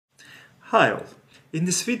Hi all! In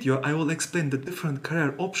this video I will explain the different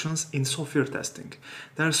career options in software testing.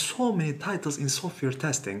 There are so many titles in software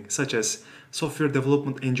testing such as software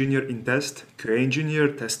development engineer in test, QA engineer,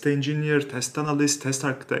 test engineer, test analyst, test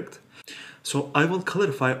architect. So I will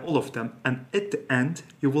clarify all of them and at the end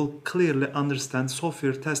you will clearly understand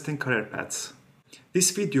software testing career paths.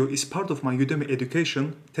 This video is part of my Udemy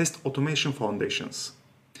education Test Automation Foundations.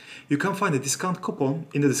 You can find a discount coupon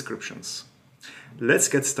in the descriptions. Let's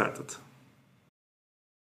get started.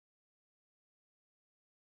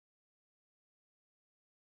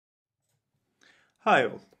 Hi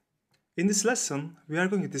all! In this lesson, we are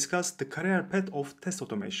going to discuss the career path of test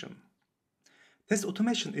automation. Test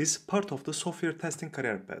automation is part of the software testing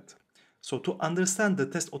career path. So to understand the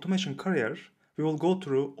test automation career, we will go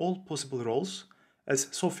through all possible roles as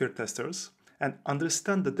software testers and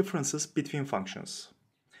understand the differences between functions.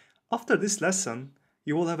 After this lesson,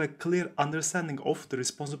 you will have a clear understanding of the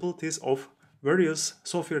responsibilities of various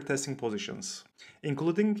software testing positions,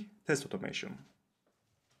 including test automation.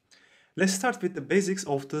 Let's start with the basics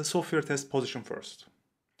of the software test position first.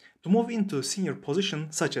 To move into senior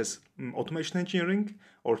position such as automation engineering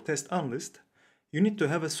or test analyst, you need to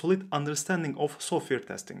have a solid understanding of software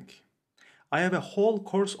testing. I have a whole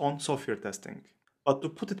course on software testing, but to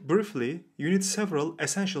put it briefly, you need several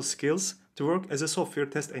essential skills to work as a software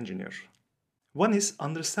test engineer. One is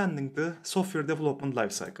understanding the software development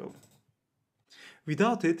lifecycle.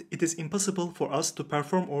 Without it, it is impossible for us to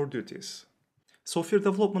perform our duties. Software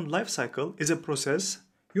development lifecycle is a process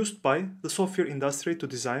used by the software industry to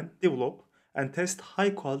design, develop, and test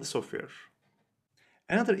high-quality software.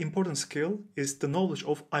 Another important skill is the knowledge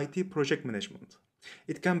of IT project management.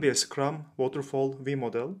 It can be a Scrum, Waterfall,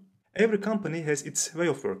 V-model. Every company has its way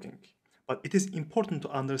of working, but it is important to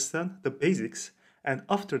understand the basics, and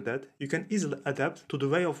after that, you can easily adapt to the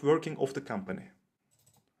way of working of the company.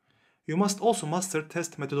 You must also master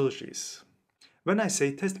test methodologies. When I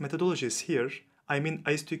say test methodologies here, I mean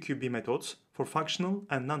ISTQB methods for functional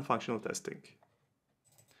and non-functional testing.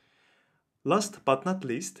 Last but not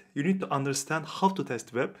least, you need to understand how to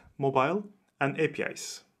test web, mobile, and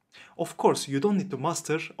APIs. Of course, you don't need to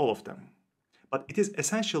master all of them, but it is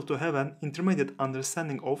essential to have an intermediate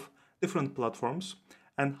understanding of different platforms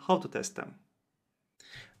and how to test them.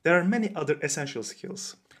 There are many other essential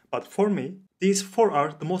skills, but for me, these four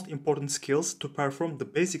are the most important skills to perform the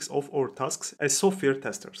basics of our tasks as software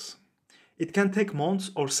testers. It can take months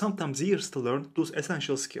or sometimes years to learn those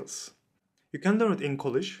essential skills. You can learn it in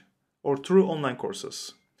college or through online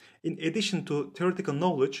courses. In addition to theoretical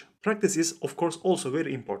knowledge, practice is of course also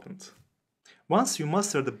very important. Once you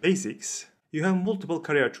master the basics, you have multiple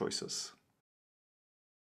career choices.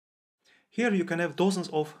 Here you can have dozens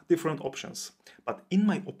of different options, but in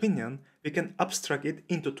my opinion, we can abstract it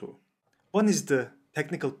into two. One is the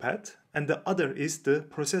technical path and the other is the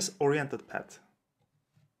process-oriented path.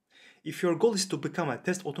 If your goal is to become a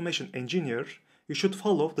test automation engineer, you should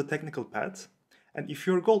follow the technical path, and if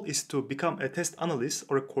your goal is to become a test analyst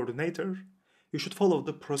or a coordinator, you should follow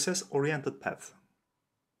the process-oriented path.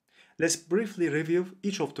 Let's briefly review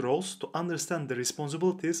each of the roles to understand the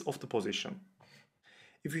responsibilities of the position.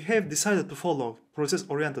 If you have decided to follow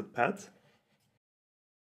process-oriented path,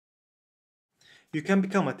 you can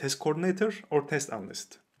become a test coordinator or test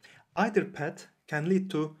analyst. Either path can lead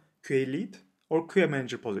to QA lead or QA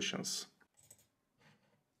manager positions.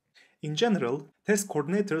 In general, test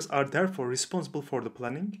coordinators are therefore responsible for the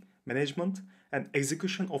planning, management, and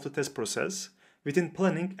execution of the test process within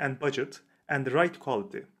planning and budget and the right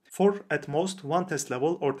quality for at most one test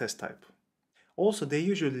level or test type. Also, they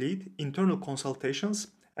usually lead internal consultations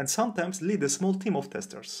and sometimes lead a small team of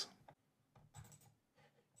testers.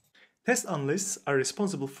 Test analysts are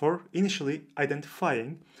responsible for initially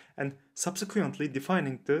identifying and subsequently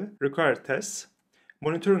defining the required tests,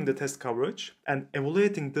 monitoring the test coverage, and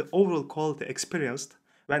evaluating the overall quality experienced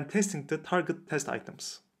when testing the target test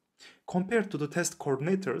items. Compared to the test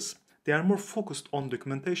coordinators, they are more focused on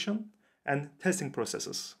documentation and testing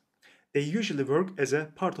processes. They usually work as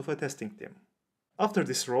a part of a testing team. After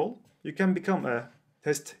this role, you can become a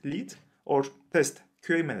test lead or test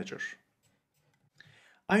QA manager.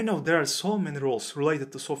 I know there are so many roles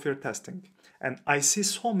related to software testing, and I see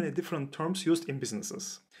so many different terms used in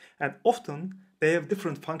businesses, and often they have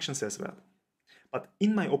different functions as well. But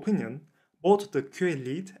in my opinion, both the QA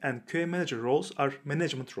lead and QA manager roles are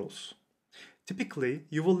management roles. Typically,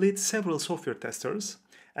 you will lead several software testers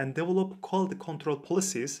and develop quality control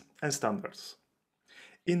policies and standards.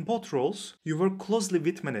 In both roles, you work closely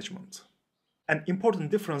with management. An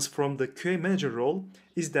important difference from the QA manager role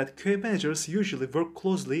is that QA managers usually work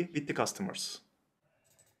closely with the customers.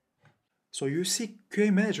 So you see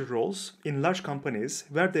QA manager roles in large companies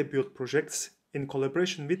where they build projects in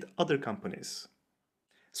collaboration with other companies.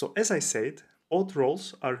 So as I said, both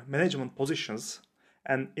roles are management positions,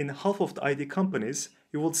 and in half of the ID companies,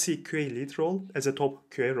 you will see QA lead role as a top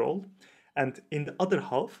QA role, and in the other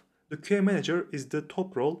half, the QA manager is the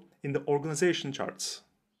top role in the organization charts.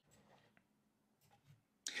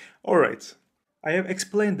 Alright, I have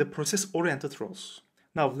explained the process-oriented roles.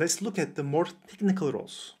 Now let's look at the more technical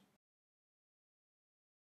roles.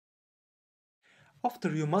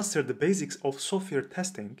 After you master the basics of software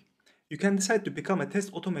testing, you can decide to become a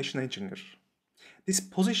test automation engineer. This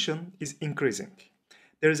position is increasing.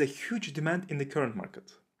 There is a huge demand in the current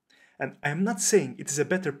market. And I am not saying it is a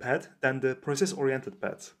better path than the process-oriented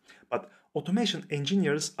path, but automation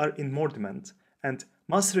engineers are in more demand, and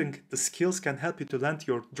mastering the skills can help you to land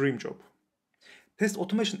your dream job. Test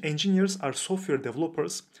automation engineers are software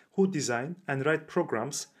developers who design and write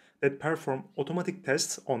programs that perform automatic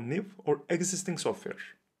tests on new or existing software.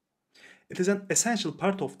 It is an essential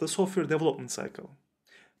part of the software development cycle.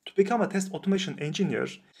 To become a test automation engineer,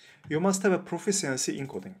 you must have a proficiency in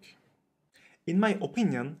coding. In my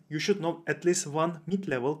opinion, you should know at least one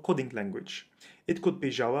mid-level coding language. It could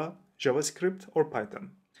be Java, JavaScript, or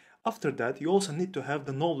Python. After that, you also need to have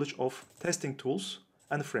the knowledge of testing tools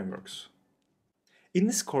and frameworks. In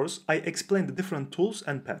this course, I explain the different tools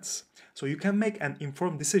and paths, so you can make an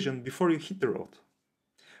informed decision before you hit the road.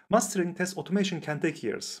 Mastering test automation can take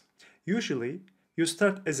years. Usually, you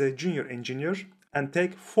start as a junior engineer and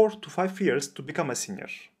take 4 to 5 years to become a senior.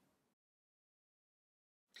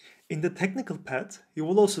 In the technical path, you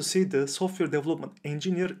will also see the software development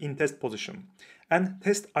engineer in test position and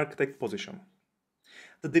test architect position.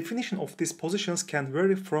 The definition of these positions can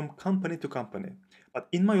vary from company to company, but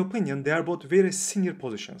in my opinion, they are both very senior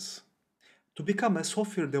positions. To become a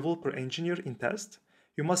software developer engineer in test,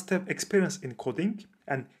 you must have experience in coding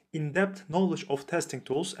and in-depth knowledge of testing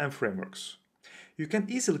tools and frameworks. You can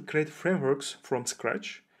easily create frameworks from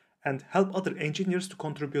scratch and help other engineers to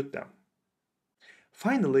contribute them.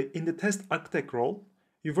 Finally, in the test architect role,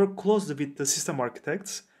 you work closely with the system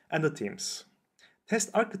architects and the teams. Test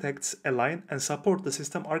architects align and support the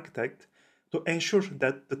system architect to ensure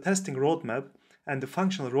that the testing roadmap and the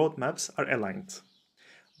functional roadmaps are aligned.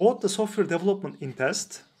 Both the software development in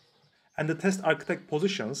test and the test architect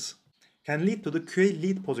positions can lead to the QA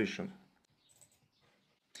lead position.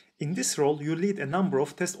 In this role, you lead a number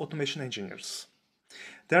of test automation engineers.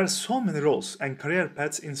 There are so many roles and career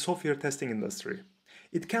paths in software testing industry.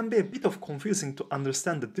 It can be a bit of confusing to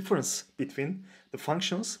understand the difference between the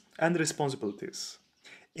functions and responsibilities.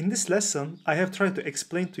 In this lesson, I have tried to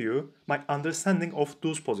explain to you my understanding of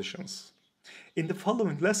those positions. In the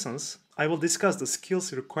following lessons, I will discuss the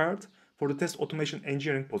skills required for the test automation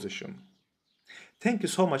engineering position. Thank you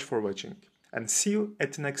so much for watching, and see you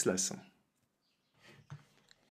at the next lesson.